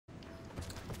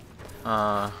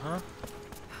Uh-huh.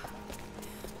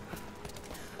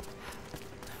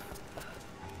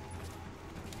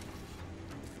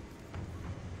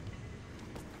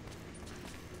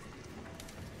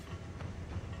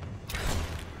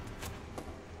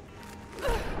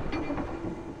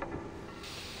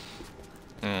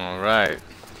 Alright.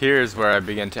 Here's where I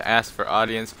begin to ask for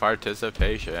audience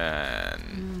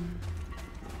participation.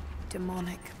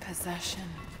 Demonic possession.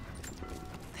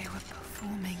 They were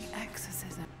performing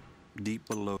exorcism. Deep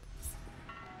below.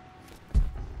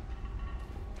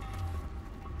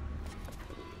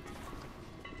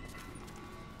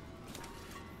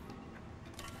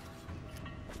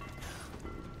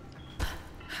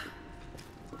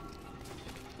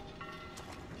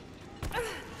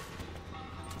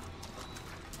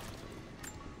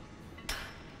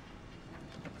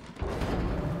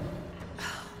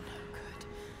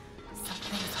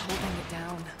 Something's holding it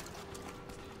down.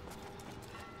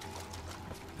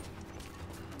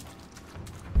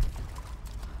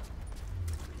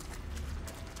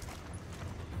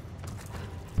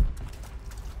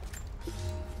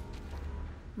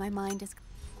 My mind is...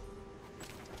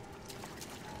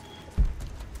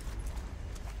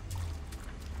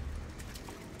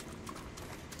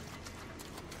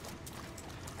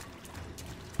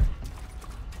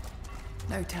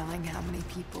 No telling how many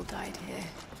people died here.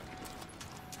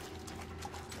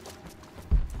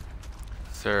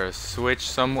 Is there a switch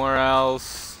somewhere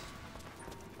else?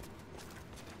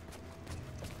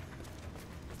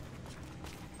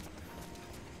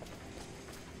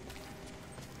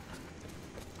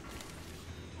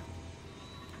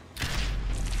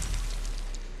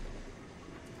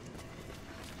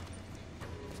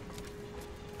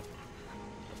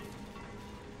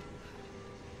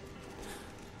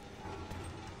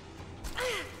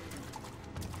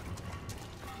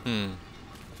 Hmm.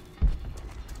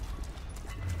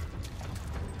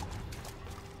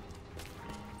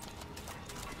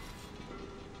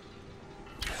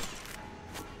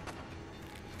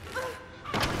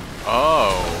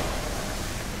 Oh.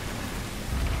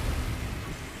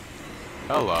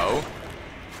 Hello.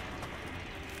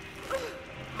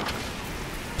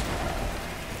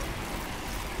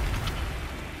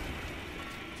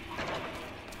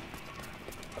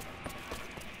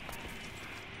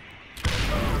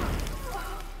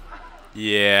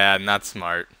 Yeah, not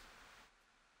smart.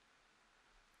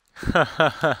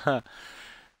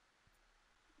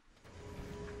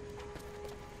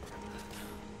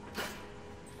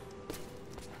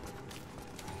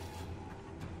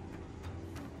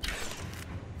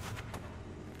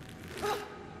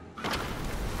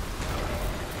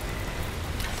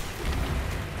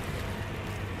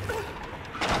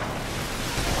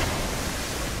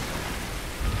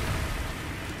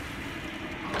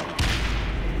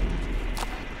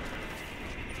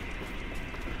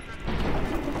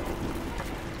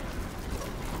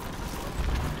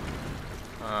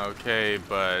 Okay,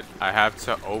 but I have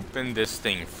to open this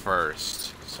thing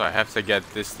first. So I have to get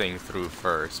this thing through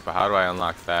first. But how do I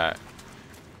unlock that?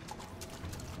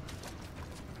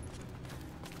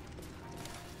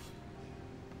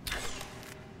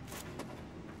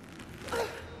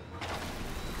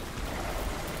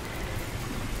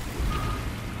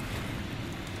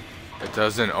 It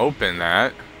doesn't open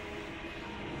that.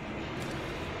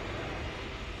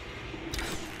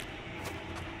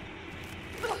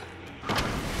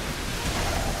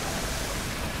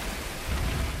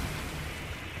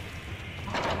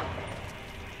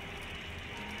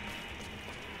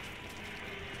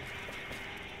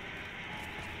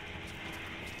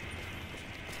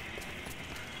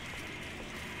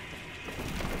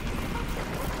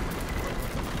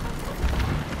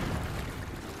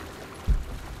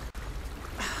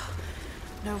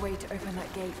 No way to open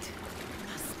that gate.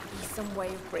 Must be some way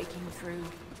of breaking through.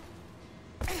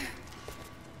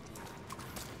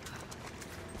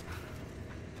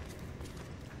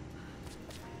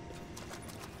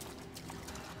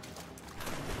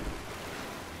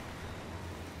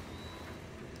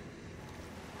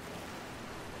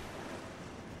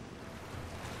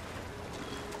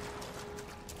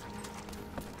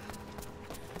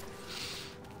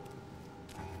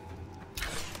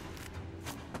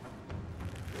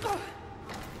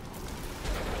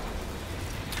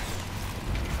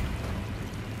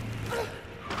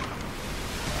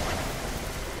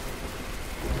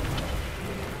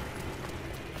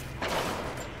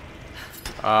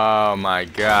 Oh my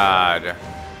god. Yes,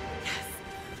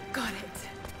 got it.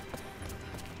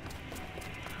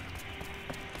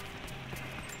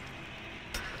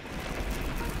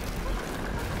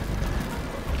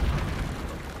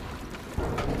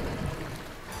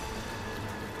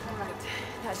 All right,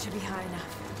 that should be high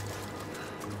enough.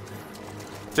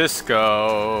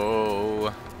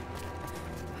 Disco.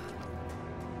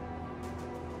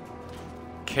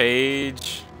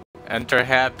 Cage. Enter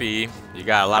Happy. You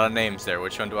got a lot of names there.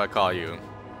 Which one do I call you?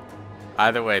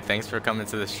 Either way, thanks for coming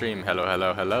to the stream. Hello,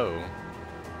 hello, hello.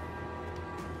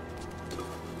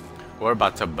 We're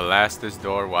about to blast this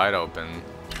door wide open.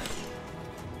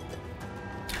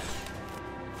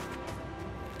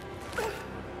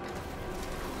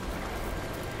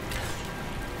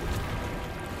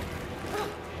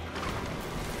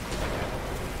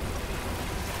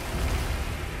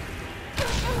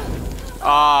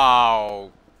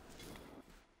 Oh.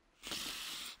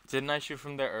 Didn't I shoot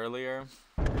from there earlier?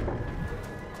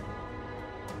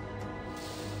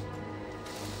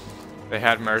 They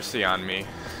had mercy on me.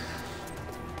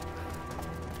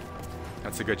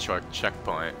 That's a good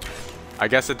checkpoint. I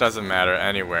guess it doesn't matter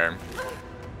anywhere.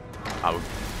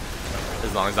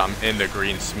 As long as I'm in the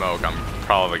green smoke, I'm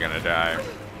probably gonna die.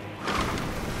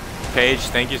 Paige,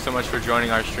 thank you so much for joining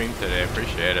our stream today.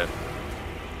 Appreciate it.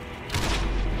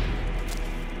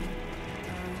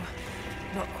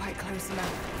 Not quite close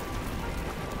enough.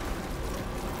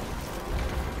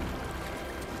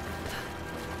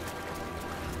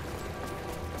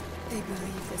 They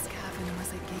believe this cavern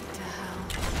was a gate to hell.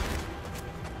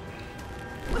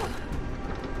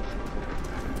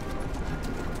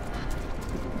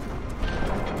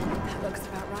 That looks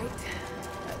about right.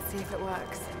 Let's see if it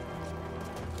works.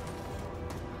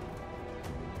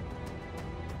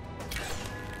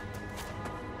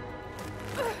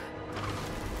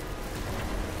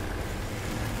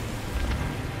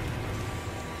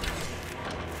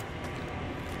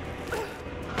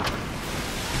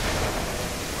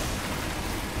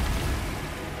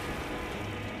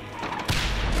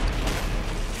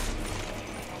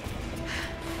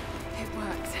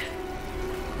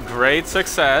 Great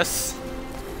success.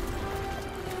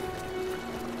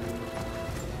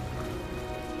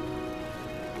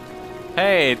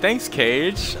 Hey, thanks,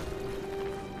 Cage.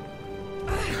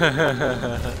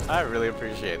 I really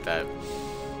appreciate that.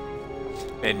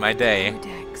 Made my day.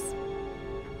 Codex.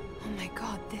 Oh my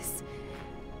god,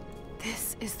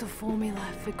 this is the formula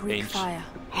for Greek fire.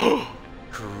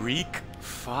 Greek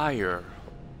fire.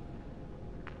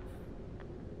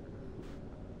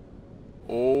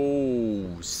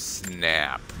 Oh,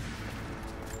 snap.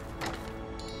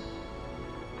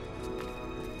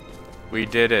 We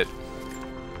did it.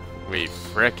 We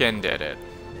frickin' did it.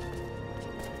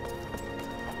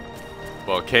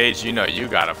 Well, Cage, you know you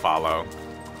gotta follow.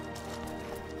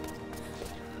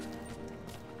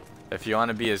 If you want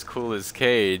to be as cool as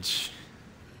Cage,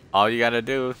 all you gotta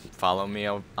do, follow me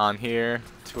on here,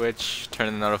 Twitch,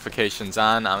 turn the notifications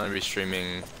on. I'm gonna be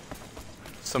streaming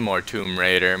some more Tomb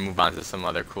Raider, move on to some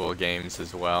other cool games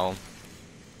as well.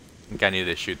 I think I need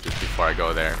to shoot this before I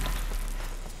go there.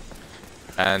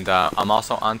 And I'm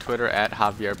also on Twitter at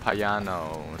Javier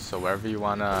Payano, so wherever you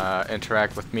want to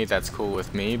interact with me, that's cool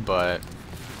with me, but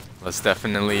let's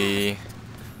definitely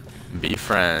be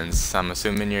friends. I'm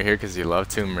assuming you're here because you love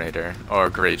Tomb Raider, or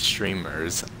great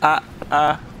streamers.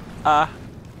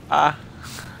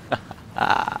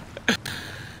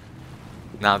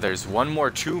 Now there's one more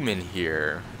tomb in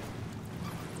here.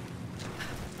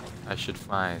 I should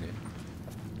find it.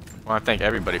 I want to thank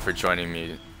everybody for joining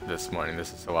me this morning.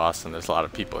 This is so awesome. There's a lot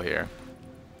of people here.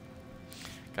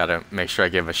 Gotta make sure I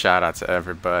give a shout out to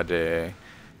everybody.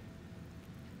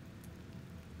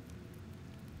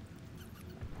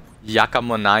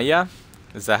 Yakamonaya?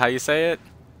 Is that how you say it?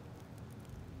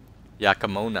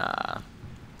 Yakamona.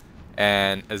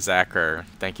 And Azaker.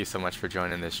 Thank you so much for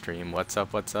joining this stream. What's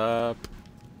up? What's up?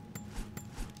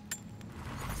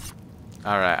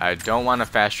 Alright, I don't want to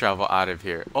fast travel out of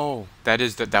here. Oh, that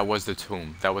was the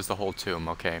tomb. That was the whole tomb,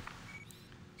 okay.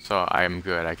 So I'm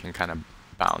good. I can kind of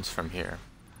bounce from here.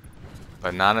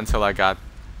 But not until I got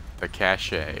the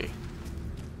cache.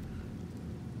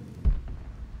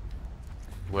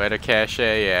 Where the cache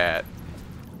at?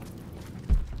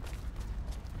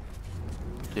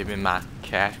 Give me my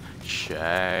cache.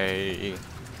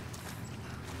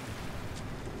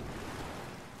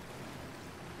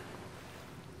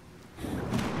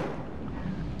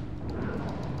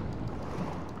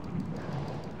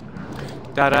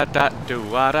 Da da da do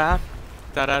wa da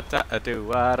da da da do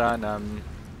wa da num.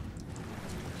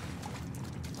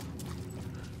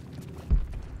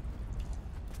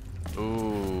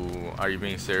 Ooh, are you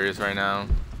being serious right now?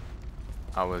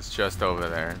 I was just over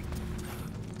there.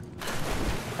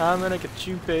 I'm gonna get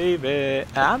you, baby.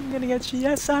 I'm gonna get you,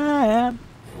 yes I am.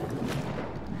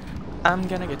 I'm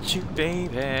gonna get you,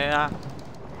 baby.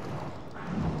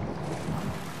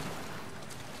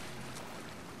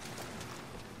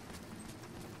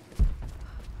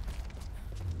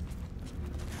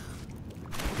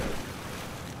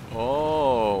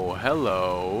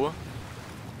 hello.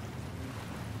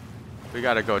 We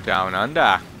gotta go down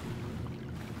under.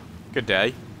 Good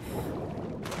day.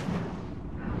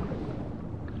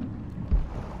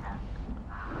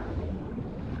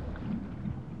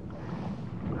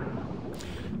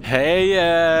 Hey,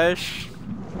 Ash.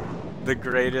 The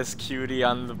greatest cutie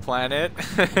on the planet.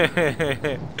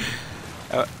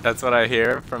 That's what I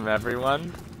hear from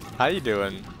everyone. How you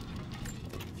doing?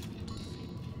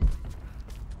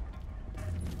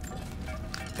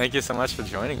 Thank you so much for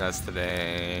joining us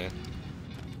today.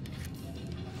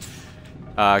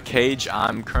 Cage,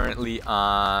 I'm currently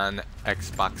on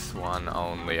Xbox One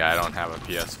only. I don't have a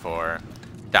PS4.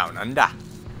 Down under.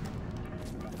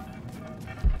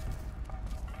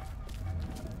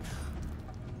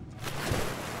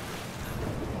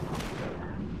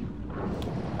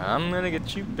 I'm gonna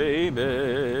get you,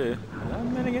 baby.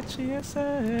 I'm gonna get you, yes I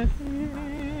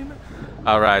am.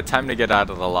 Alright, time to get out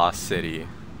of the lost city.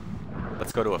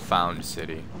 Let's go to a found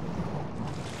city.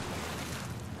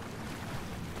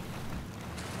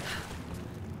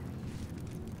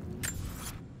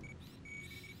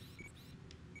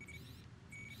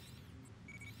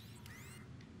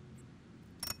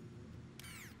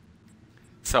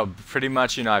 So pretty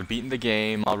much, you know, I've beaten the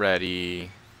game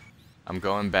already. I'm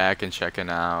going back and checking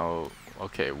out,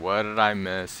 okay, what did I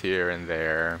miss here and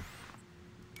there?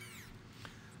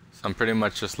 So I'm pretty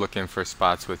much just looking for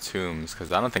spots with tombs,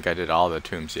 because I don't think I did all the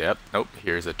tombs yet. Nope,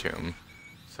 here's a tomb.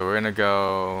 So we're gonna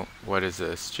go, what is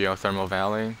this, Geothermal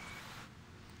Valley?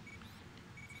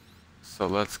 So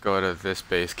let's go to this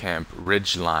base camp,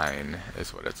 Ridgeline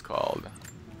is what it's called.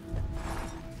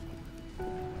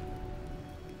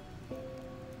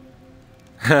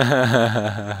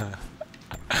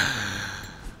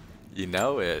 You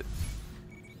know it.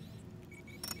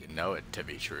 You know it to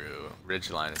be true.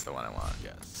 Ridgeline is the one I want,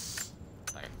 yes.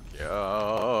 Thank you.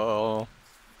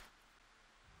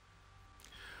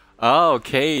 Oh,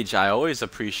 Cage, I always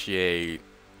appreciate,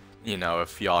 you know,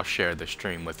 if y'all share the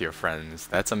stream with your friends.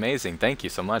 That's amazing. Thank you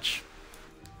so much.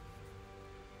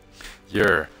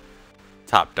 You're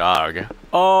top dog.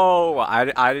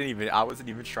 I wasn't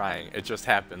even trying. It just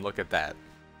happened. Look at that.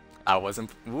 I wasn't,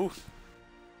 woo.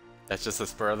 That's just a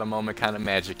spur of the moment kind of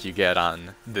magic you get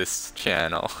on this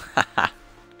channel.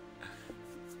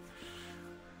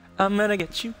 I'm gonna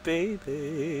get you,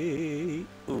 baby.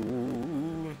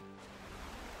 Ooh.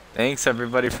 Thanks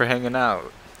everybody for hanging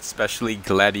out, especially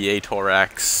Gladiator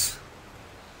X.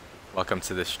 Welcome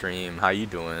to the stream. How you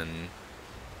doing?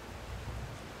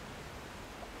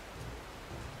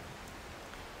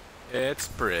 It's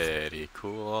pretty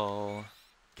cool.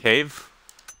 Cave?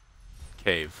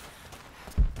 Cave.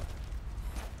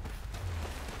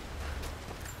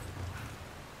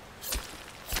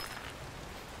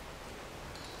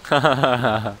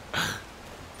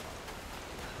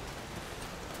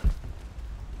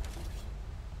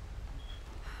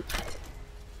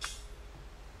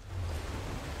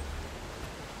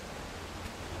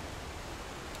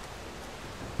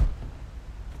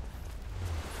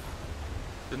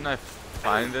 Didn't I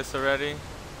find this already?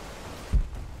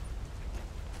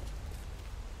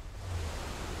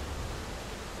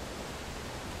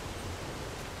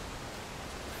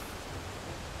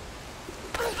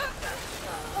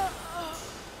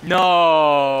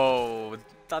 No!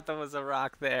 Thought there was a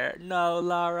rock there. No,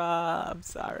 Lara, I'm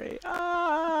sorry.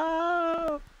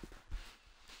 Oh!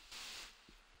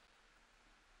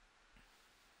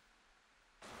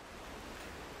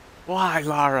 Why,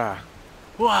 Lara?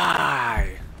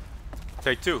 Why?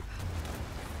 Take two.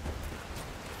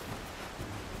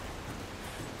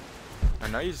 I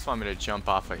know you just want me to jump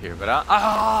off of here, but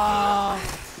oh.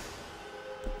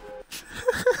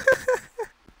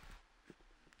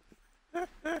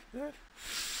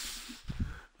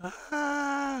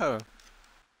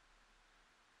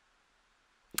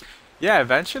 Yeah,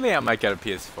 eventually I might get a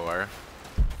PS4.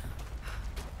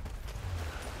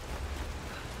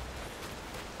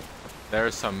 There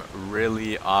are some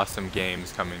really awesome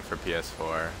games coming for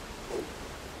PS4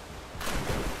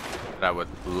 that I would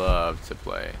love to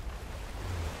play.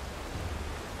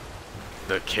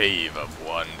 The Cave of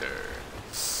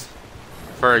Wonders.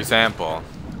 For example,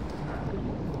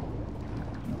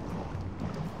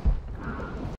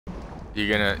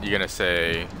 you're gonna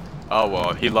say, oh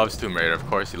well, he loves Tomb Raider, of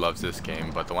course he loves this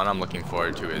game, but the one I'm looking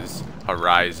forward to is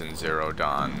Horizon Zero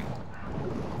Dawn.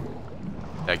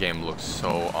 That game looks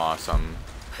so awesome.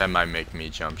 That might make me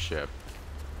jump ship.